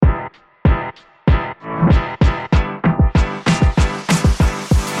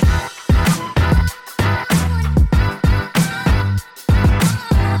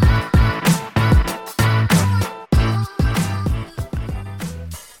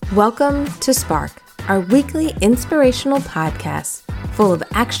Welcome to Spark, our weekly inspirational podcast full of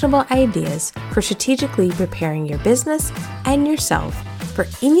actionable ideas for strategically preparing your business and yourself for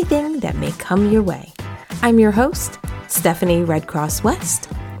anything that may come your way. I'm your host, Stephanie Red Cross West,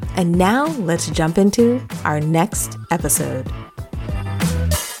 and now let's jump into our next episode.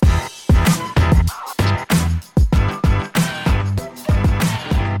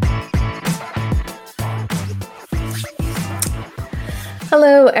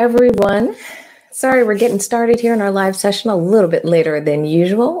 Hello, everyone. Sorry, we're getting started here in our live session a little bit later than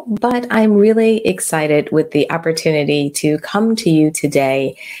usual, but I'm really excited with the opportunity to come to you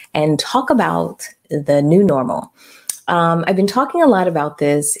today and talk about the new normal. I've been talking a lot about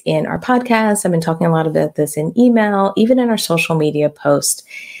this in our podcast. I've been talking a lot about this in email, even in our social media post.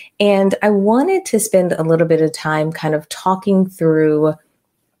 And I wanted to spend a little bit of time kind of talking through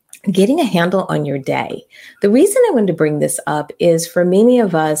getting a handle on your day. The reason I wanted to bring this up is for many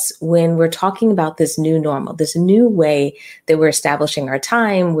of us, when we're talking about this new normal, this new way that we're establishing our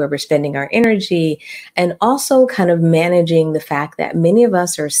time, where we're spending our energy, and also kind of managing the fact that many of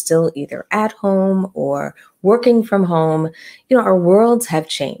us are still either at home or working from home, our worlds have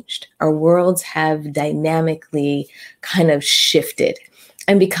changed. Our worlds have dynamically kind of shifted.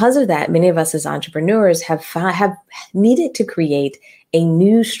 And because of that, many of us as entrepreneurs have needed to create a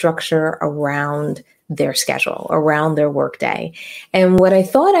new structure around their schedule, around their workday. And what I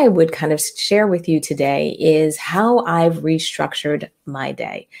thought I would kind of share with you today is how I've restructured my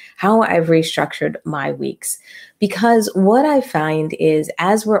day, how I've restructured my weeks. Because what I find is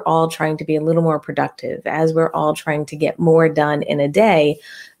as we're all trying to be a little more productive, as we're all trying to get more done in a day,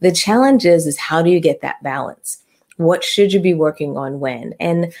 the challenge is how do you get that balance? What should you be working on when?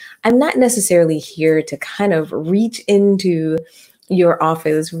 And I'm not necessarily here to kind of reach into your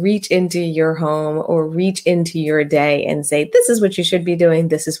office, reach into your home, or reach into your day and say, this is what you should be doing.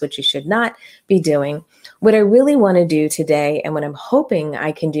 This is what you should not be doing. What I really want to do today, and what I'm hoping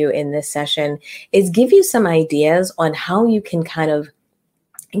I can do in this session, is give you some ideas on how you can kind of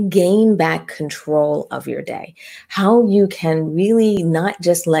gain back control of your day, how you can really not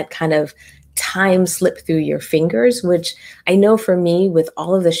just let kind of time slip through your fingers, which I know for me, with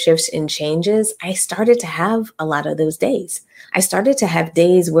all of the shifts and changes, I started to have a lot of those days. I started to have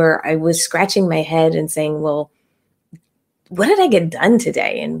days where I was scratching my head and saying, well, what did I get done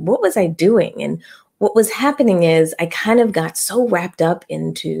today? And what was I doing? And what was happening is I kind of got so wrapped up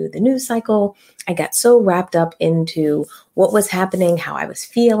into the news cycle. I got so wrapped up into what was happening, how I was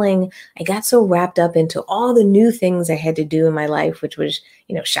feeling. I got so wrapped up into all the new things I had to do in my life, which was,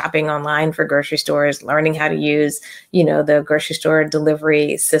 shopping online for grocery stores, learning how to use, the grocery store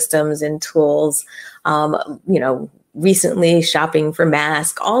delivery systems and tools, recently shopping for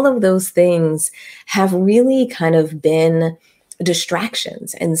masks. All of those things have really kind of been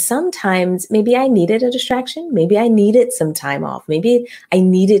distractions. And sometimes maybe I needed a distraction. Maybe I needed some time off. Maybe I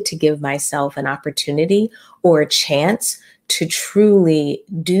needed to give myself an opportunity or a chance to truly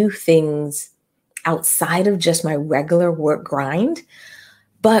do things outside of just my regular work grind.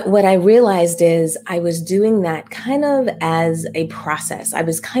 But what I realized is I was doing that kind of as a process. I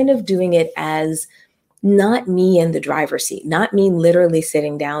was kind of doing it as not me in the driver's seat, not me literally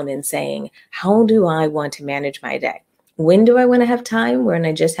sitting down and saying, how do I want to manage my day? When do I want to have time? When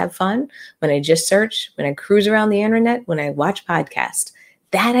I just have fun? When I just search? When I cruise around the internet? When I watch podcasts?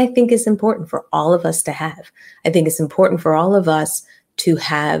 That I think is important for all of us to have. I think it's important for all of us to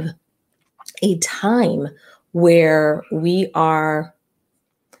have a time where we are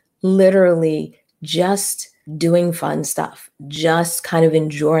literally just doing fun stuff, just kind of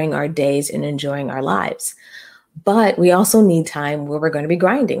enjoying our days and enjoying our lives. But we also need time where we're going to be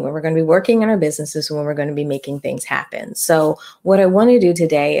grinding, where we're going to be working in our businesses, when we're going to be making things happen. So what I want to do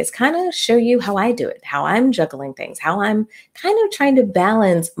today is kind of show you how I do it, how I'm juggling things, how I'm kind of trying to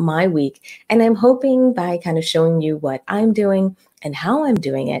balance my week. And I'm hoping by kind of showing you what I'm doing and how I'm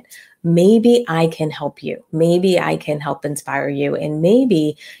doing it, maybe I can help you. Maybe I can help inspire you. And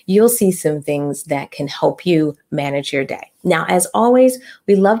maybe you'll see some things that can help you manage your day. Now, as always,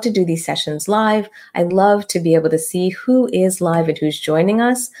 we love to do these sessions live. I love to be able to see who is live and who's joining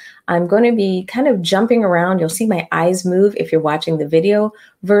us. I'm going to be kind of jumping around. You'll see my eyes move if you're watching the video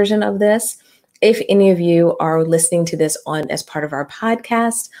version of this. If any of you are listening to this as part of our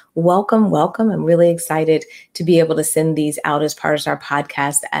podcast, welcome, welcome. I'm really excited to be able to send these out as part of our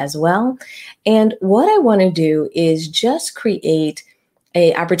podcast as well. And what I want to do is just create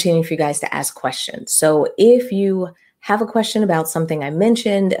an opportunity for you guys to ask questions. So if you have a question about something I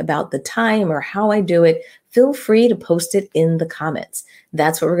mentioned, about the time or how I do it, feel free to post it in the comments.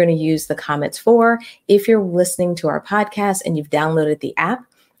 That's what we're going to use the comments for. If you're listening to our podcast and you've downloaded the app,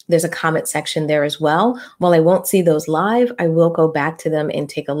 There's a comment section there as well. While I won't see those live, I will go back to them and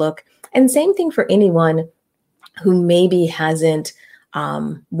take a look. And same thing for anyone who maybe hasn't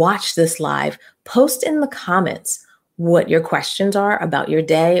watched this live, post in the comments what your questions are about your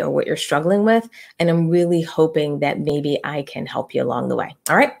day or what you're struggling with. And I'm really hoping that maybe I can help you along the way.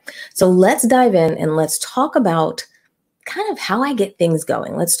 All right. So let's dive in and let's talk about kind of how I get things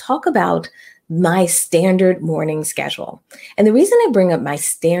going. Let's talk about my standard morning schedule. And the reason I bring up my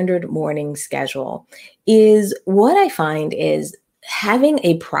standard morning schedule is what I find is having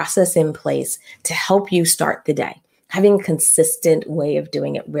a process in place to help you start the day. Having a consistent way of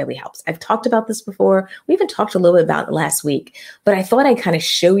doing it really helps. I've talked about this before. We even talked a little bit about it last week, but I thought I'd kind of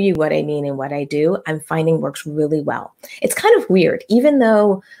show you what I mean and what I do. I'm finding works really well. It's kind of weird, even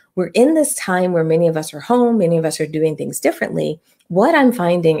though we're in this time where many of us are home, many of us are doing things differently. What I'm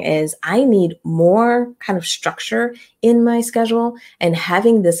finding is I need more kind of structure in my schedule, and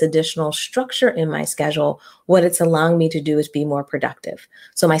having this additional structure in my schedule, what it's allowing me to do is be more productive.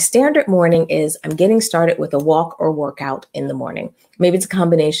 So my standard morning is I'm getting started with a walk or workout in the morning. Maybe it's a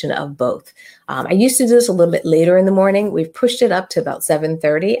combination of both. I used to do this a little bit later in the morning. We've pushed it up to about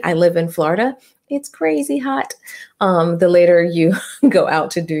 7:30. I live in Florida. It's crazy hot the later you go out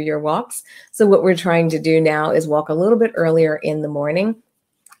to do your walks. So what we're trying to do now is walk a little bit earlier in the morning.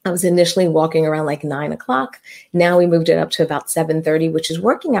 I was initially walking around like 9 o'clock. Now we moved it up to about 7:30, which is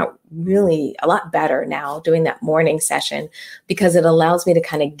working out really a lot better now doing that morning session, because it allows me to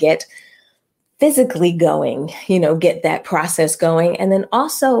kind of get physically going, get that process going. And then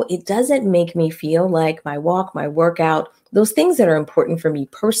also it doesn't make me feel like my walk, my workout, those things that are important for me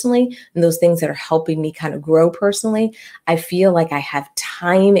personally, and those things that are helping me kind of grow personally, I feel like I have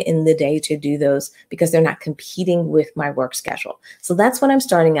time in the day to do those because they're not competing with my work schedule. So that's when I'm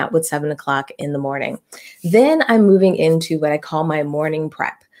starting out with 7 o'clock in the morning. Then I'm moving into what I call my morning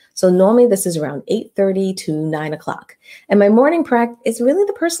prep. So normally this is around 8:30 to 9 o'clock. And my morning prep is really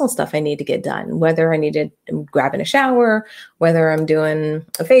the personal stuff I need to get done, whether I need to grab in a shower, whether I'm doing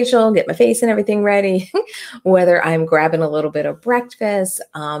a facial, get my face and everything ready, whether I'm grabbing a little bit of breakfast.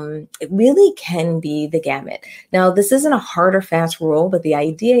 It really can be the gamut. Now, this isn't a hard or fast rule, but the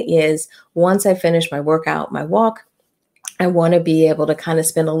idea is once I finish my workout, my walk, I want to be able to kind of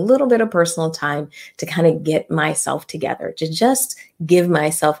spend a little bit of personal time to kind of get myself together, to just give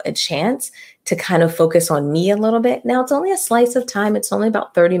myself a chance to kind of focus on me a little bit. Now, it's only a slice of time. It's only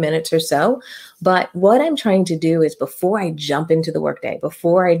about 30 minutes or so. But what I'm trying to do is before I jump into the workday,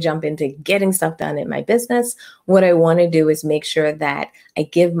 before I jump into getting stuff done in my business, what I want to do is make sure that I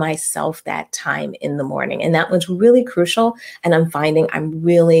give myself that time in the morning. And that one's really crucial. And I'm finding I'm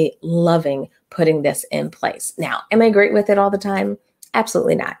really loving putting this in place. Now, am I great with it all the time?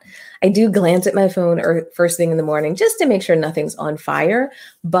 Absolutely not. I do glance at my phone or first thing in the morning just to make sure nothing's on fire,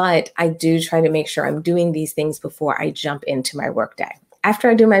 but I do try to make sure I'm doing these things before I jump into my workday. After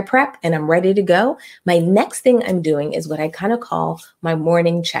I do my prep and I'm ready to go, my next thing I'm doing is what I kind of call my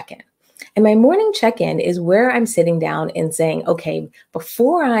morning check-in. And my morning check-in is where I'm sitting down and saying, okay,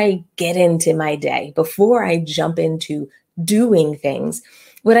 before I get into my day, before I jump into doing things,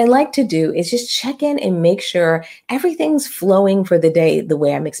 what I like to do is just check in and make sure everything's flowing for the day the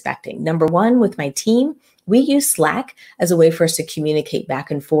way I'm expecting. Number one, with my team, we use Slack as a way for us to communicate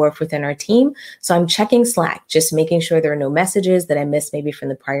back and forth within our team. So I'm checking Slack, just making sure there are no messages that I missed maybe from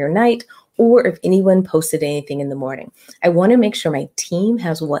the prior night, or if anyone posted anything in the morning. I want to make sure my team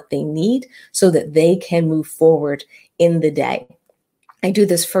has what they need so that they can move forward in the day. I do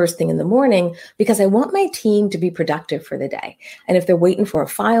this first thing in the morning because I want my team to be productive for the day. And if they're waiting for a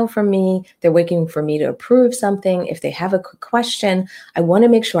file from me, they're waiting for me to approve something, if they have a quick question, I want to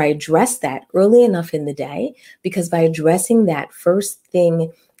make sure I address that early enough in the day, because by addressing that first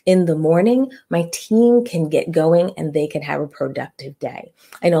thing in the morning, my team can get going and they can have a productive day.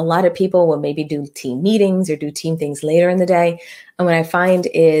 I know a lot of people will maybe do team meetings or do team things later in the day. And what I find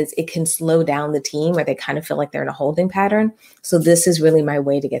is it can slow down the team, or they kind of feel like they're in a holding pattern. So this is really my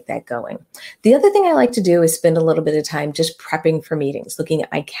way to get that going. The other thing I like to do is spend a little bit of time just prepping for meetings, looking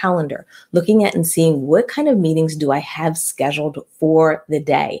at my calendar, looking at and seeing what kind of meetings do I have scheduled for the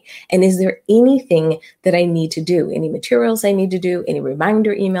day? And is there anything that I need to do? Any materials I need to do? Any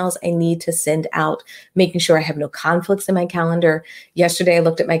reminder emails I need to send out? Making sure I have no conflicts in my calendar. Yesterday, I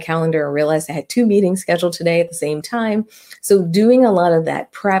looked at my calendar and realized I had 2 meetings scheduled today at the same time. So doing a lot of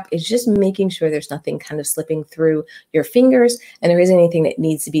that prep is just making sure there's nothing kind of slipping through your fingers and there isn't anything that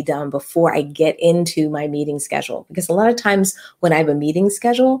needs to be done before I get into my meeting schedule. Because a lot of times when I have a meeting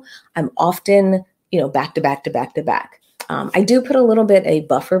schedule, I'm often, back to back to back to back. I do put a little bit a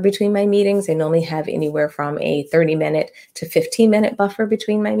buffer between my meetings. I normally have anywhere from a 30-minute to 15-minute buffer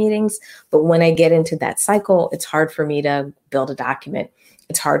between my meetings. But when I get into that cycle, it's hard for me to build a document.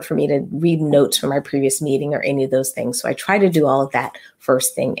 It's hard for me to read notes from our previous meeting or any of those things. So I try to do all of that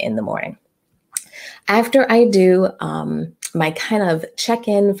first thing in the morning. After I do my kind of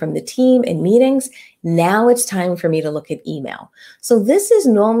check-in from the team and meetings, now it's time for me to look at email. So this is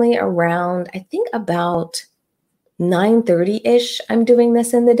normally around, I think about 9:30-ish, I'm doing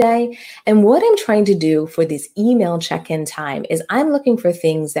this in the day. And what I'm trying to do for this email check-in time is I'm looking for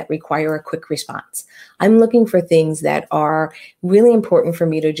things that require a quick response. I'm looking for things that are really important for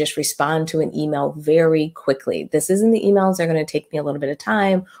me to just respond to an email very quickly. This isn't the emails that are going to take me a little bit of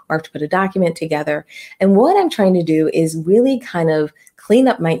time or have to put a document together. And what I'm trying to do is really kind of clean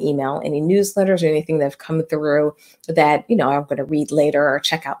up my email, any newsletters or anything that have come through that, I'm going to read later or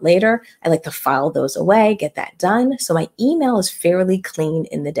check out later. I like to file those away, get that done. So my email is fairly clean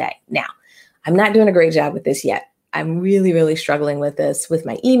in the day. Now, I'm not doing a great job with this yet. I'm really, really struggling with this with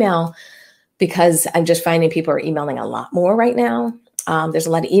my email because I'm just finding people are emailing a lot more right now. There's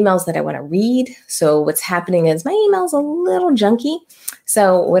a lot of emails that I want to read. So what's happening is my email's a little junky.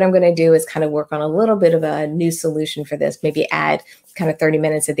 So what I'm going to do is kind of work on a little bit of a new solution for this, maybe add kind of 30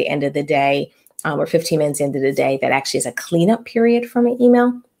 minutes at the end of the day or 15 minutes into the day that actually is a cleanup period for my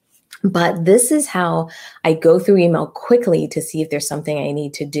email. But this is how I go through email quickly to see if there's something I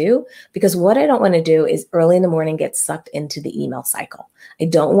need to do, because what I don't want to do is early in the morning get sucked into the email cycle. I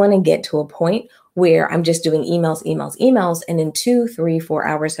don't want to get to a point where I'm just doing emails, and in 2, 3, 4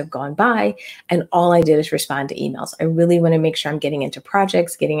 hours have gone by and all I did is respond to emails. I really want to make sure I'm getting into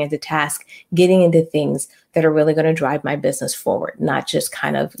projects, getting into tasks, getting into things that are really going to drive my business forward, not just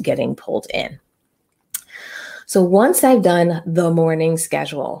kind of getting pulled in. So once I've done the morning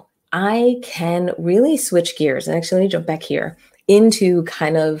schedule, I can really switch gears. And actually, let me jump back here into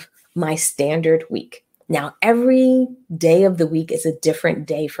kind of my standard week. Now, every day of the week is a different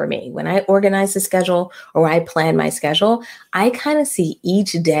day for me. When I organize the schedule or I plan my schedule, I kind of see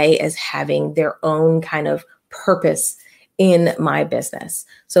each day as having their own kind of purpose in my business.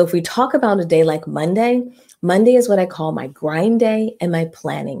 So if we talk about a day like Monday, Monday is what I call my grind day and my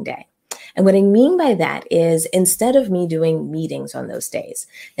planning day. And what I mean by that is instead of me doing meetings on those days,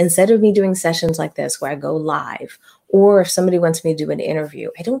 instead of me doing sessions like this where I go live, or if somebody wants me to do an interview,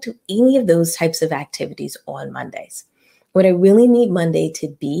 I don't do any of those types of activities on Mondays. What I really need Monday to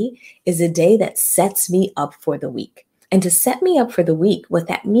be is a day that sets me up for the week. And to set me up for the week, what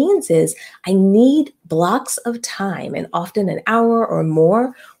that means is I need blocks of time, and often an hour or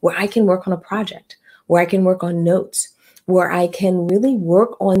more, where I can work on a project, where I can work on notes, where I can really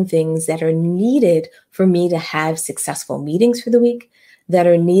work on things that are needed for me to have successful meetings for the week, that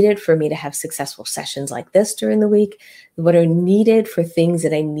are needed for me to have successful sessions like this during the week, what are needed for things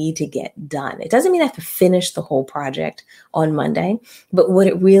that I need to get done. It doesn't mean I have to finish the whole project on Monday, but what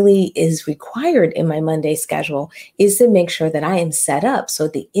it really is required in my Monday schedule is to make sure that I am set up so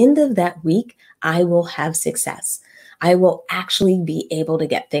at the end of that week, I will have success. I will actually be able to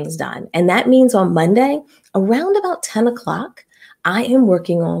get things done. And that means on Monday, around about 10 o'clock, I am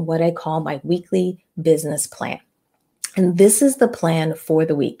working on what I call my weekly business plan. And this is the plan for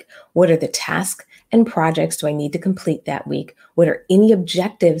the week. What are the tasks and projects do I need to complete that week? What are any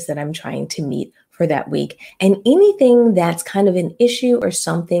objectives that I'm trying to meet for that week? And anything that's kind of an issue or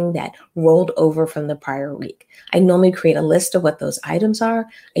something that rolled over from the prior week. I normally create a list of what those items are.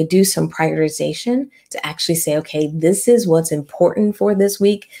 I do some prioritization to actually say, okay, this is what's important for this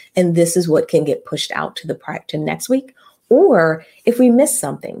week, and this is what can get pushed out to next week. Or if we missed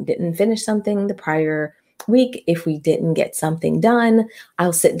something, didn't finish something the prior week, if we didn't get something done,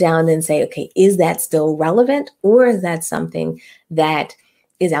 I'll sit down and say, okay, is that still relevant, or is that something that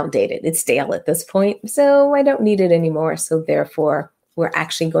is outdated? It's stale at this point, so I don't need it anymore. So therefore, we're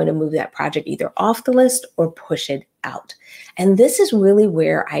actually going to move that project either off the list or push it out. And this is really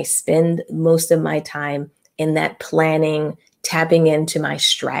where I spend most of my time in that planning, tapping into my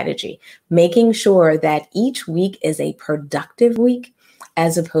strategy, making sure that each week is a productive week,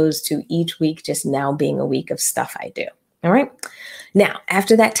 as opposed to each week just now being a week of stuff I do. All right. Now,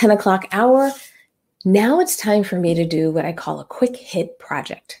 after that 10 o'clock hour, now it's time for me to do what I call a quick hit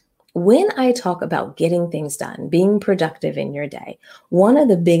project. When I talk about getting things done, being productive in your day, one of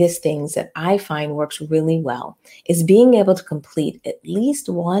the biggest things that I find works really well is being able to complete at least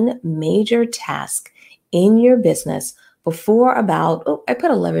one major task in your business before about, I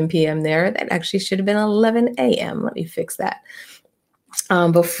put 11 p.m. there. That actually should have been 11 a.m. Let me fix that.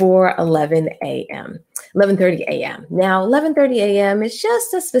 Before 11 a.m. 11:30 a.m. Now, 11:30 a.m. is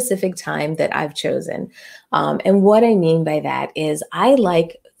just a specific time that I've chosen. And what I mean by that is I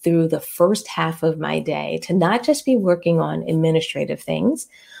like through the first half of my day to not just be working on administrative things,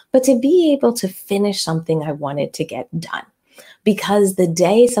 but to be able to finish something I wanted to get done. Because the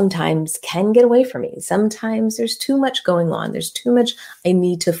day sometimes can get away from me. Sometimes there's too much going on. There's too much I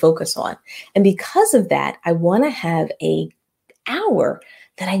need to focus on. And because of that, I want to have a hour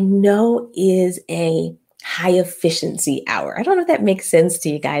that I know is a high efficiency hour. I don't know if that makes sense to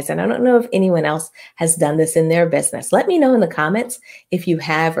you guys. And I don't know if anyone else has done this in their business. Let me know in the comments if you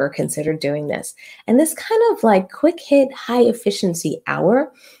have or considered doing this. And this kind of like quick hit, high efficiency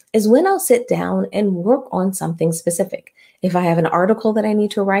hour is when I'll sit down and work on something specific. If I have an article that I need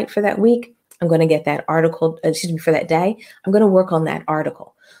to write for that week, I'm going to get that article, for that day, I'm going to work on that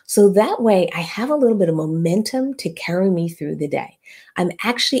article. So that way I have a little bit of momentum to carry me through the day. I'm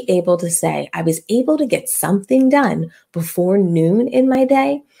actually able to say I was able to get something done before noon in my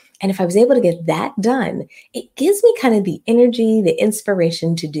day. And if I was able to get that done, it gives me kind of the energy, the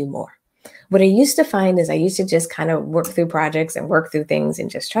inspiration to do more. What I used to find is I used to just kind of work through projects and work through things and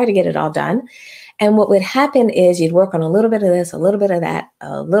just try to get it all done. And what would happen is you'd work on a little bit of this, a little bit of that,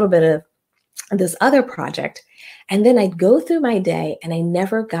 a little bit of this other project. And then I'd go through my day and I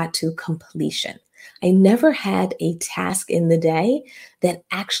never got to completion. I never had a task in the day that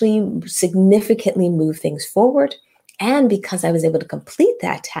actually significantly moved things forward. And because I was able to complete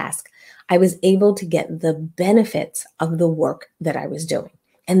that task, I was able to get the benefits of the work that I was doing.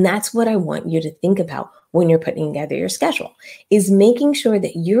 And that's what I want you to think about when you're putting together your schedule, is making sure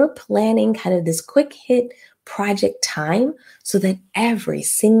that you're planning kind of this quick hit project time so that every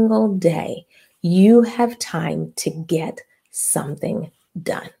single day you have time to get something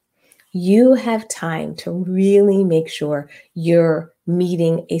done. You have time to really make sure you're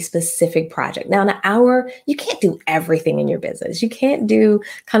meeting a specific project. Now, in an hour, you can't do everything in your business. You can't do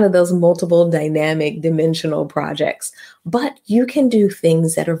kind of those multiple dynamic dimensional projects, but you can do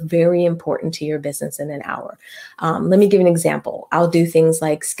things that are very important to your business in an hour. Let me give you an example. I'll do things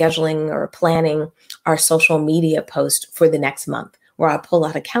like scheduling or planning our social media post for the next month, where I'll pull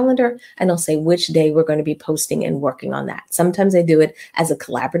out a calendar and I'll say which day we're going to be posting and working on that. Sometimes I do it as a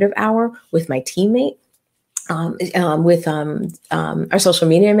collaborative hour with my teammate, with our social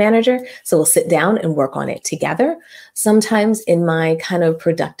media manager. So we'll sit down and work on it together. Sometimes in my kind of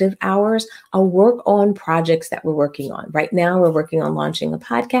productive hours, I'll work on projects that we're working on. Right now, we're working on launching a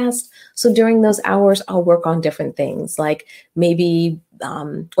podcast. So during those hours, I'll work on different things, like maybe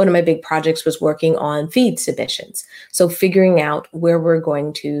one of my big projects was working on feed submissions. So figuring out where we're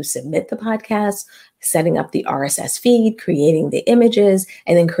going to submit the podcast, setting up the RSS feed, creating the images,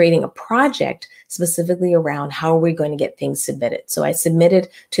 and then creating a project specifically around how are we going to get things submitted. So I submitted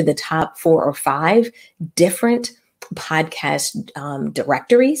to the top 4 or 5 different podcast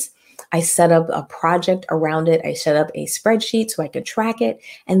directories. I set up a project around it. I set up a spreadsheet so I could track it.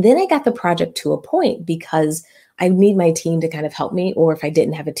 And then I got the project to a point because I need my team to kind of help me, or if I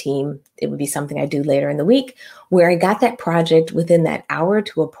didn't have a team, it would be something I do later in the week, where I got that project within that hour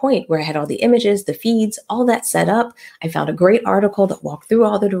to a point where I had all the images, the feeds, all that set up. I found a great article that walked through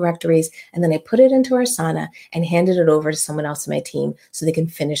all the directories, and then I put it into Asana and handed it over to someone else in my team so they can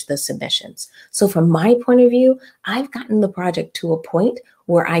finish the submissions. So from my point of view, I've gotten the project to a point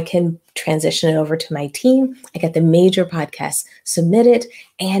where I can transition it over to my team. I get the major podcasts submitted,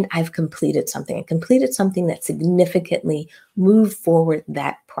 and I've completed something. I completed something that significantly moved forward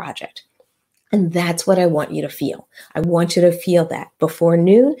that project. And that's what I want you to feel. I want you to feel that before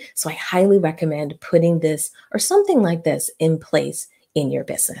noon. So I highly recommend putting this or something like this in place in your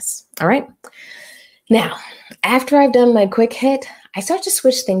business. All right. Now, after I've done my quick hit, I start to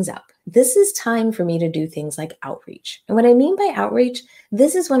switch things up. This is time for me to do things like outreach. And what I mean by outreach,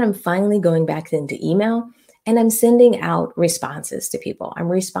 this is when I'm finally going back into email and I'm sending out responses to people. I'm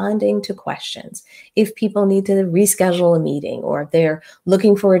responding to questions. If people need to reschedule a meeting, or if they're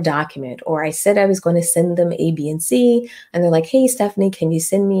looking for a document, or I said I was going to send them A, B, and C, and they're like, hey, Stephanie, can you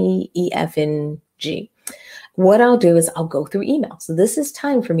send me E, F, and G? What I'll do is I'll go through email. So this is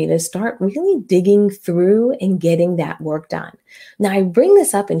time for me to start really digging through and getting that work done. Now, I bring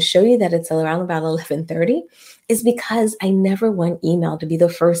this up and show you that it's around about 11:30 is because I never want email to be the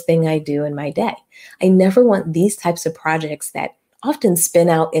first thing I do in my day. I never want these types of projects that often spin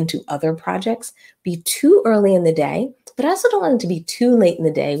out into other projects be too early in the day, but I also don't want it to be too late in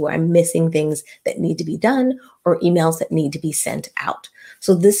the day where I'm missing things that need to be done or emails that need to be sent out.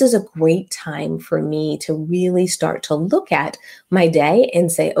 So this is a great time for me to really start to look at my day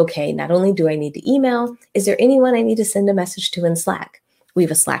and say, okay, not only do I need to email, is there anyone I need to send a message to in Slack? We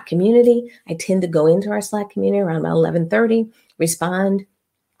have a Slack community. I tend to go into our Slack community around about 11:30, respond,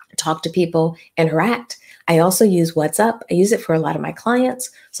 talk to people, interact. I also use WhatsApp. I use it for a lot of my clients.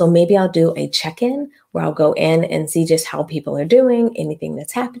 So maybe I'll do a check-in where I'll go in and see just how people are doing, anything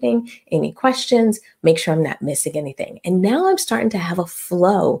that's happening, any questions, make sure I'm not missing anything. And now I'm starting to have a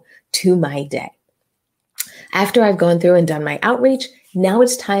flow to my day. After I've gone through and done my outreach, now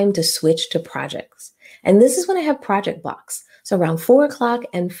it's time to switch to projects. And this is when I have project blocks. So around 4 o'clock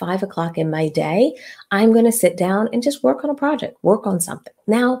and 5 o'clock in my day, I'm going to sit down and just work on a project, work on something.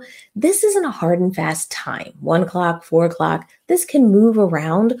 Now, this isn't a hard and fast time. 1 o'clock, 4 o'clock, this can move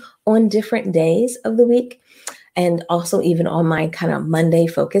around on different days of the week and also even on my kind of Monday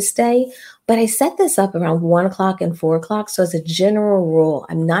focus day. But I set this up around 1 o'clock and 4 o'clock. So as a general rule,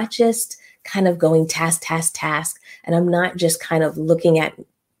 I'm not just kind of going task, and I'm not just kind of looking at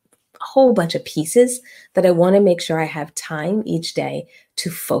a whole bunch of pieces, that I want to make sure I have time each day to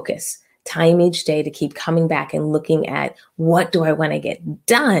focus, time each day to keep coming back and looking at what do I want to get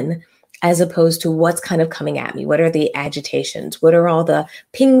done, as opposed to what's kind of coming at me. What are the agitations? What are all the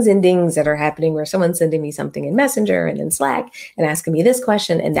pings and dings that are happening where someone's sending me something in Messenger and in Slack and asking me this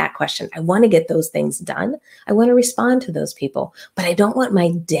question and that question? I want to get those things done. I want to respond to those people, but I don't want my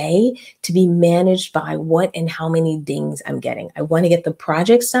day to be managed by what and how many dings I'm getting. I want to get the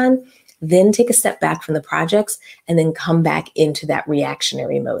projects done, then take a step back from the projects and then come back into that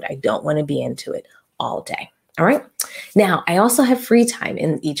reactionary mode. I don't want to be into it all day. All right. Now, I also have free time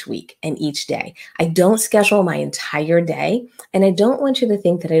in each week and each day. I don't schedule my entire day, and I don't want you to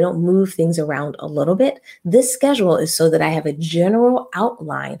think that I don't move things around a little bit. This schedule is so that I have a general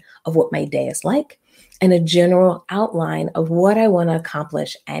outline of what my day is like and a general outline of what I want to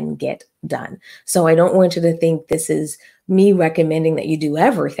accomplish and get done. So I don't want you to think this is me recommending that you do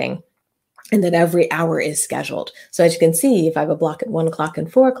everything and that every hour is scheduled. So as you can see, if I have a block at 1 o'clock and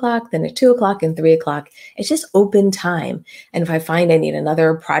 4 o'clock, then at 2 o'clock and 3 o'clock, it's just open time. And if I find I need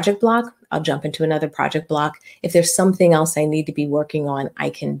another project block, I'll jump into another project block. If there's something else I need to be working on, I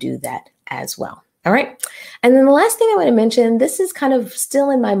can do that as well. All right. And then the last thing I want to mention, this is kind of still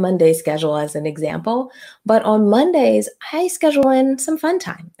in my Monday schedule as an example, but on Mondays, I schedule in some fun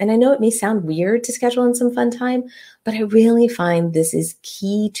time. And I know it may sound weird to schedule in some fun time, but I really find this is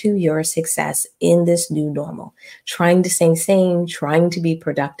key to your success in this new normal. Trying to stay sane, trying to be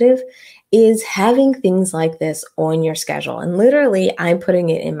productive is having things like this on your schedule. And literally, I'm putting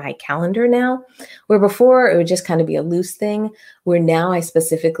it in my calendar now, where before it would just kind of be a loose thing, where now I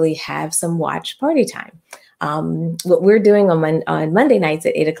specifically have some watch party time. What we're doing on Monday nights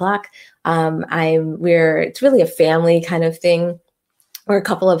at 8 o'clock, it's really a family kind of thing, where a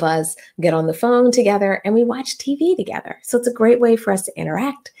couple of us get on the phone together and we watch TV together. So it's a great way for us to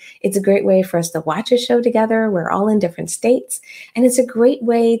interact. It's a great way for us to watch a show together. We're all in different states. And it's a great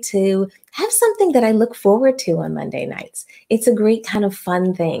way to have something that I look forward to on Monday nights. It's a great kind of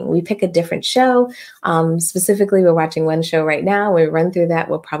fun thing. We pick a different show. Specifically, we're watching one show right now. We run through that.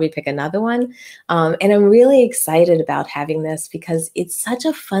 We'll probably pick another one. And I'm really excited about having this because it's such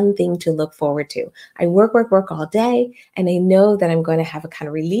a fun thing to look forward to. I work all day, and I know that I'm going to have a kind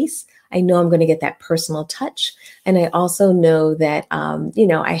of release. I know I'm going to get that personal touch. And I also know that,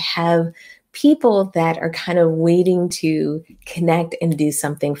 I have people that are kind of waiting to connect and do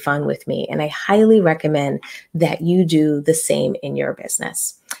something fun with me. And I highly recommend that you do the same in your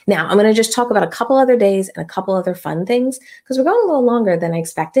business. Now, I'm going to just talk about a couple other days and a couple other fun things because we're going a little longer than I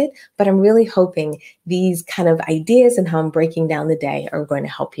expected, but I'm really hoping these kind of ideas and how I'm breaking down the day are going to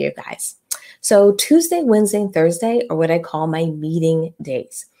help you guys. So Tuesday, Wednesday, and Thursday are what I call my meeting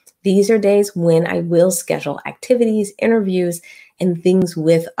days. These are days when I will schedule activities, interviews, and things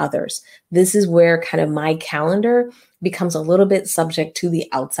with others. This is where kind of my calendar becomes a little bit subject to the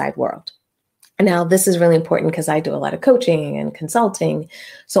outside world. Now, this is really important because I do a lot of coaching and consulting.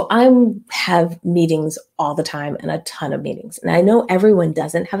 So I have meetings all the time and a ton of meetings. And I know everyone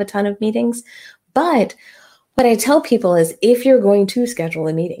doesn't have a ton of meetings, but what I tell people is if you're going to schedule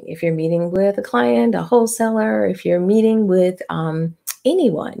a meeting, if you're meeting with a client, a wholesaler, if you're meeting with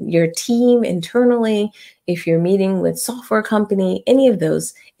anyone, your team internally, if you're meeting with software company, any of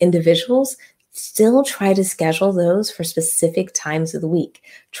those individuals, still try to schedule those for specific times of the week.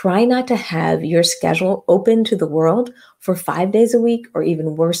 Try not to have your schedule open to the world for 5 days a week, or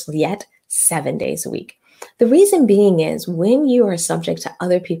even worse yet, 7 days a week. The reason being is when you are subject to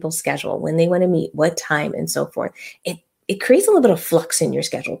other people's schedule, when they want to meet, what time and so forth, it creates a little bit of flux in your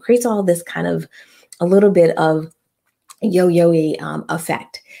schedule, creates all this kind of a little bit of yo-yo-y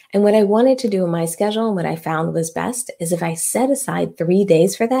effect. And what I wanted to do in my schedule and what I found was best is if I set aside 3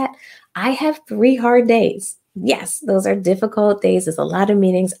 days for that, I have 3 hard days. Yes, those are difficult days. There's a lot of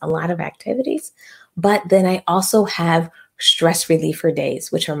meetings, a lot of activities. But then I also have stress reliever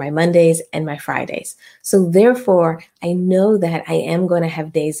days, which are my Mondays and my Fridays. So therefore, I know that I am going to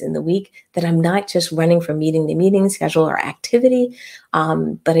have days in the week that I'm not just running from meeting to meeting, schedule or activity,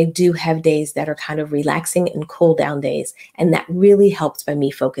 but I do have days that are kind of relaxing and cool down days. And that really helps by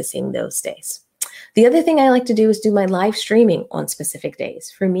me focusing those days. The other thing I like to do is do my live streaming on specific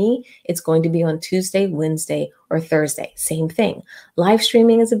days. For me, it's going to be on Tuesday, Wednesday, or Thursday. Same thing. Live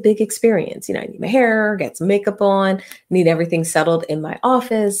streaming is a big experience. I need my hair, get some makeup on, need everything settled in my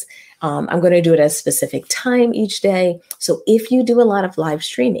office. I'm going to do it at a specific time each day. So if you do a lot of live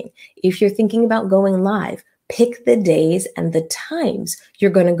streaming, if you're thinking about going live, pick the days and the times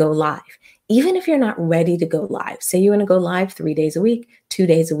you're going to go live. Even if you're not ready to go live, say you want to go live 3 days a week, 2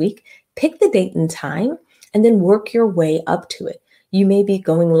 days a week, pick the date and time and then work your way up to it. You may be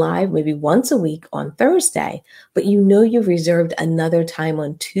going live maybe once a week on Thursday, but you've reserved another time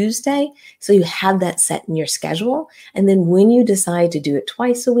on Tuesday. So you have that set in your schedule. And then when you decide to do it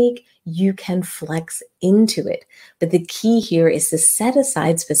twice a week, you can flex into it. But the key here is to set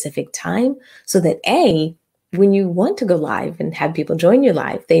aside specific time so that when you want to go live and have people join you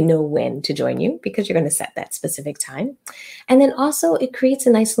live, they know when to join you because you're going to set that specific time. And then also it creates a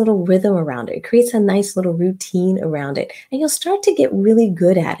nice little rhythm around it. It creates a nice little routine around it. And you'll start to get really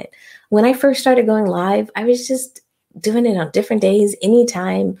good at it. When I first started going live, I was just doing it on different days,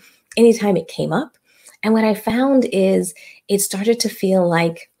 anytime it came up. And what I found is it started to feel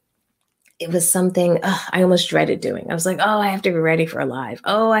like it was something I almost dreaded doing. I was like, I have to be ready for a live.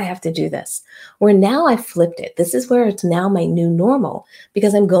 I have to do this. Where now I flipped it. This is where it's now my new normal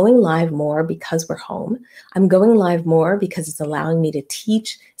because I'm going live more because we're home. I'm going live more because it's allowing me to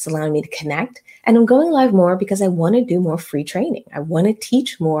teach. It's allowing me to connect. And I'm going live more because I want to do more free training. I want to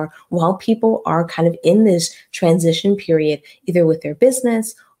teach more while people are kind of in this transition period, either with their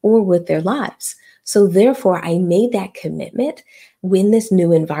business or with their lives. So therefore, I made that commitment in this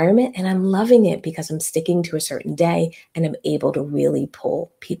new environment, and I'm loving it because I'm sticking to a certain day and I'm able to really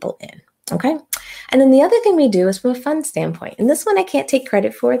pull people in. Okay. And then the other thing we do is from a fun standpoint, and this one I can't take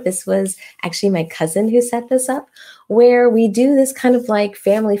credit for. This was actually my cousin who set this up, where we do this kind of like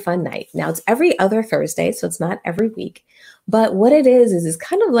family fun night. Now it's every other Thursday, so it's not every week. But what it is it's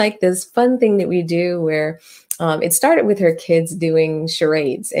kind of like this fun thing that we do where it started with her kids doing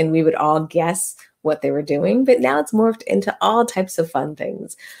charades, and we would all guess what they were doing, but now it's morphed into all types of fun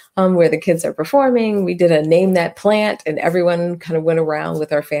things where the kids are performing. We did a name that plant, and everyone kind of went around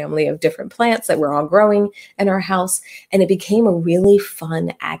with our family of different plants that we're all growing in our house, and it became a really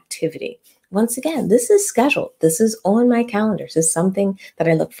fun activity. Once again, this is scheduled. This is on my calendar. This is something that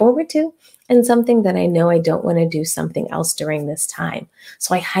I look forward to and something that I know I don't want to do something else during this time.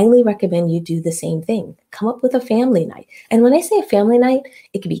 So I highly recommend you do the same thing. Come up with a family night. And when I say a family night,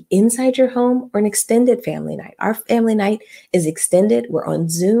 it could be inside your home or an extended family night. Our family night is extended. We're on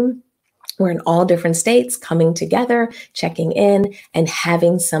Zoom. We're in all different states, coming together, checking in, and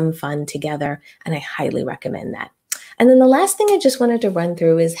having some fun together. And I highly recommend that. And then the last thing I just wanted to run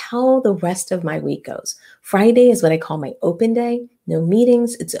through is how the rest of my week goes. Friday is what I call my open day. No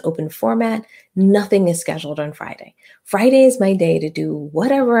meetings. It's an open format. Nothing is scheduled on Friday. Friday is my day to do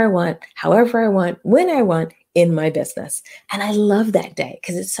whatever I want, however I want, when I want in my business. And I love that day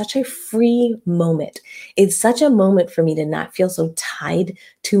because it's such a free moment. It's such a moment for me to not feel so tied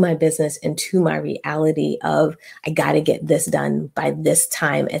to my business and to my reality of I got to get this done by this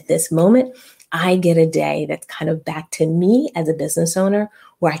time at this moment. I get a day that's kind of back to me as a business owner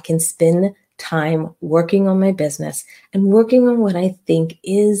where I can spend time working on my business and working on what I think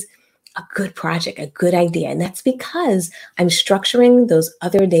is a good project, a good idea. And that's because I'm structuring those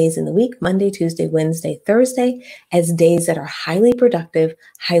other days in the week, Monday, Tuesday, Wednesday, Thursday, as days that are highly productive,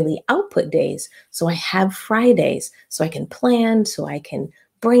 highly output days. So I have Fridays so I can plan, so I can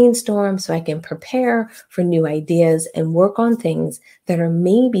brainstorm, so I can prepare for new ideas and work on things that are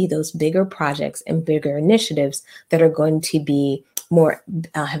maybe those bigger projects and bigger initiatives that are going to be more,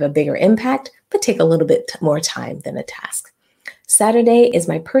 have a bigger impact, but take a little bit more time than a task. Saturday is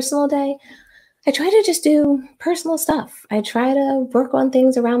my personal day. I try to just do personal stuff. I try to work on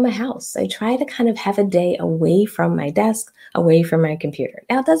things around my house. I try to kind of have a day away from my desk, away from my computer.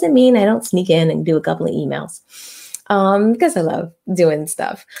 Now, it doesn't mean I don't sneak in and do a couple of emails. Because I love doing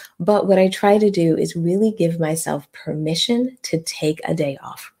stuff. But what I try to do is really give myself permission to take a day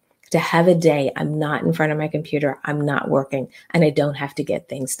off, to have a day I'm not in front of my computer, I'm not working, and I don't have to get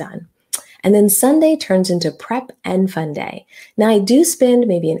things done. And then Sunday turns into prep and fun day. Now, I do spend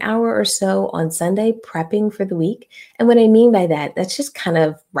maybe an hour or so on Sunday prepping for the week. And what I mean by that, that's just kind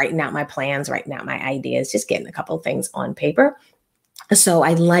of writing out my plans, writing out my ideas, just getting a couple of things on paper. So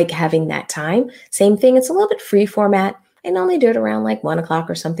I like having that time. Same thing, it's a little bit free format. I normally do it around like 1 o'clock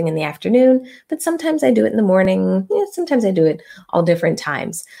or something in the afternoon, but sometimes I do it in the morning. Sometimes I do it all different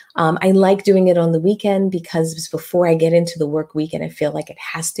times. I like doing it on the weekend because before I get into the work week and I feel like it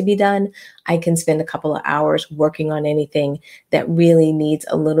has to be done, I can spend a couple of hours working on anything that really needs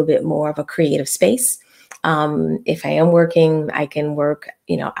a little bit more of a creative space. If I am working, I can work,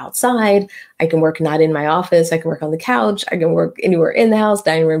 outside. I can work not in my office. I can work on the couch. I can work anywhere in the house,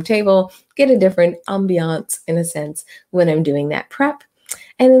 dining room table, get a different ambiance in a sense when I'm doing that prep.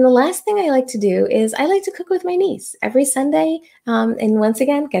 And then the last thing I like to do is I like to cook with my niece every Sunday. And once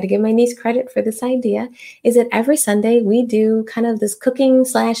again, got to give my niece credit for this idea, is that every Sunday we do kind of this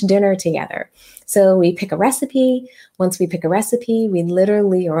cooking/dinner together. So we pick a recipe. Once we pick a recipe, we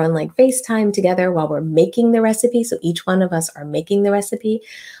literally are on like FaceTime together while we're making the recipe. So each one of us are making the recipe.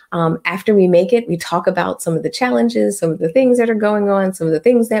 After we make it, we talk about some of the challenges, some of the things that are going on, some of the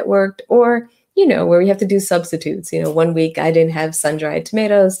things that worked, or where we have to do substitutes. One week I didn't have sun-dried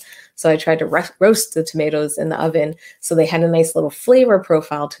tomatoes, so I tried to roast the tomatoes in the oven so they had a nice little flavor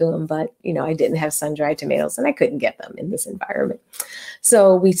profile to them, but, I didn't have sun-dried tomatoes and I couldn't get them in this environment.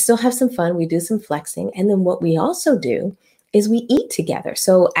 So we still have some fun. We do some flexing. And then what we also do is we eat together.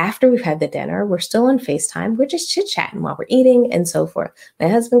 So after we've had the dinner, we're still on FaceTime. We're just chit-chatting while we're eating and so forth. My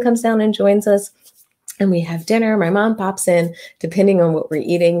husband comes down and joins us. And we have dinner. My mom pops in, depending on what we're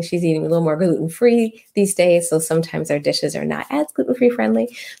eating. She's eating a little more gluten-free these days. So sometimes our dishes are not as gluten-free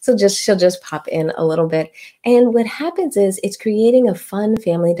friendly. So she'll just pop in a little bit. And what happens is it's creating a fun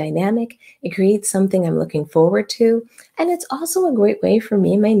family dynamic. It creates something I'm looking forward to. And it's also a great way for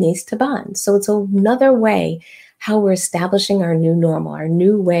me and my niece to bond. So it's another way how we're establishing our new normal, our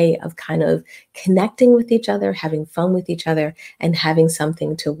new way of kind of connecting with each other, having fun with each other, and having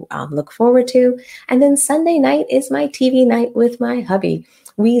something to look forward to. And then Sunday night is my TV night with my hubby.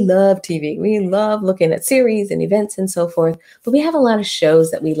 We love TV. We love looking at series and events and so forth, but we have a lot of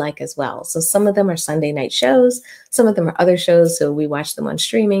shows that we like as well. So some of them are Sunday night shows. Some of them are other shows. So we watch them on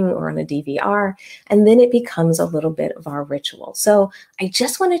streaming or on a DVR, and then it becomes a little bit of our ritual. So I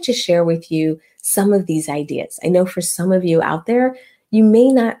just wanted to share with you some of these ideas. I know for some of you out there, you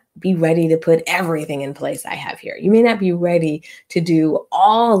may not be ready to put everything in place I have here. You may not be ready to do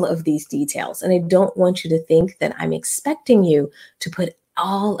all of these details. And I don't want you to think that I'm expecting you to put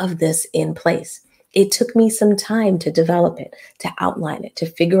all of this in place. It took me some time to develop it, to outline it, to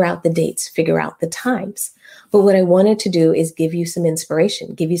figure out the dates, figure out the times. But what I wanted to do is give you some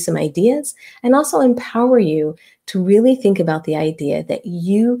inspiration, give you some ideas, and also empower you to really think about the idea that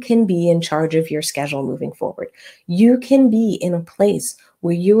you can be in charge of your schedule moving forward. You can be in a place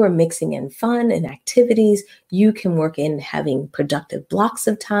where you are mixing in fun and activities. You can work in having productive blocks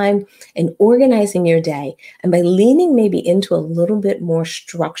of time and organizing your day. And by leaning maybe into a little bit more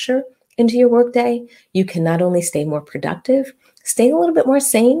structure into your workday, you can not only stay more productive, stay a little bit more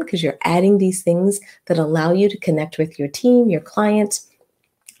sane because you're adding these things that allow you to connect with your team, your clients,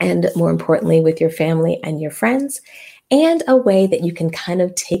 and more importantly, with your family and your friends, and a way that you can kind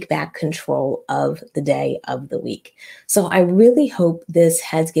of take back control of the day of the week. So I really hope this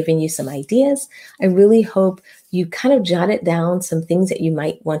has given you some ideas. I really hope you kind of jotted down some things that you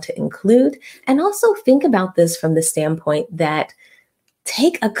might want to include, and also think about this from the standpoint that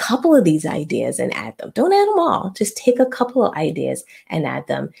take a couple of these ideas and add them. Don't add them all. Just take a couple of ideas and add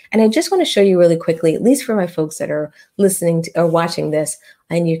them. And I just want to show you really quickly, at least for my folks that are listening to or watching this,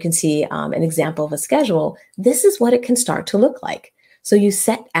 and you can see an example of a schedule. This is what it can start to look like. So you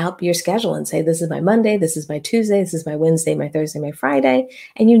set out your schedule and say, this is my Monday, this is my Tuesday, this is my Wednesday, my Thursday, my Friday,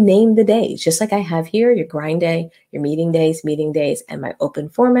 and you name the days, just like I have here, your grind day, your meeting days, and my open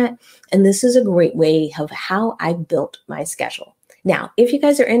format. And this is a great way of how I built my schedule. Now, if you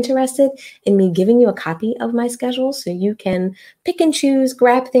guys are interested in me giving you a copy of my schedule so you can pick and choose,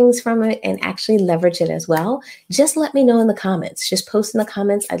 grab things from it, and actually leverage it as well, just let me know in the comments. Just post in the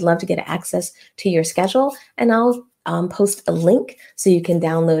comments. I'd love to get access to your schedule, and I'll post a link so you can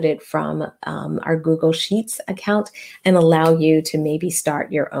download it from our Google Sheets account and allow you to maybe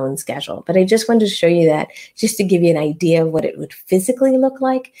start your own schedule. But I just wanted to show you that just to give you an idea of what it would physically look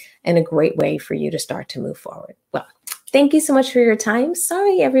like and a great way for you to start to move forward. Well, thank you so much for your time.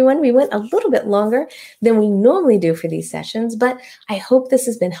 Sorry, everyone, we went a little bit longer than we normally do for these sessions, but I hope this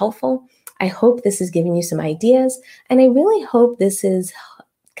has been helpful. I hope this is giving you some ideas, and I really hope this is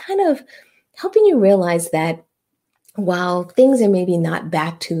kind of helping you realize that while things are maybe not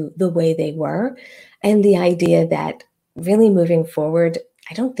back to the way they were, and the idea that really moving forward,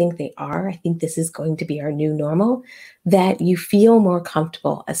 I don't think they are. I think this is going to be our new normal, that you feel more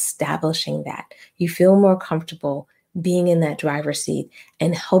comfortable establishing that. You feel more comfortable being in that driver's seat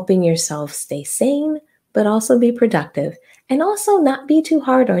and helping yourself stay sane, but also be productive and also not be too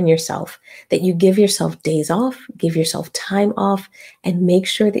hard on yourself, that you give yourself days off, give yourself time off, and make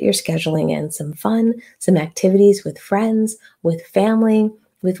sure that you're scheduling in some fun, some activities with friends, with family,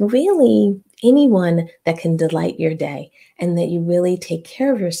 with really anyone that can delight your day, and that you really take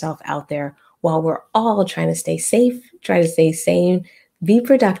care of yourself out there while we're all trying to stay safe, try to stay sane, be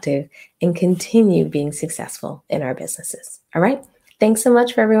productive, and continue being successful in our businesses. All right. Thanks so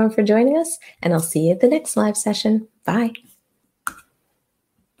much for everyone for joining us, and I'll see you at the next live session. Bye.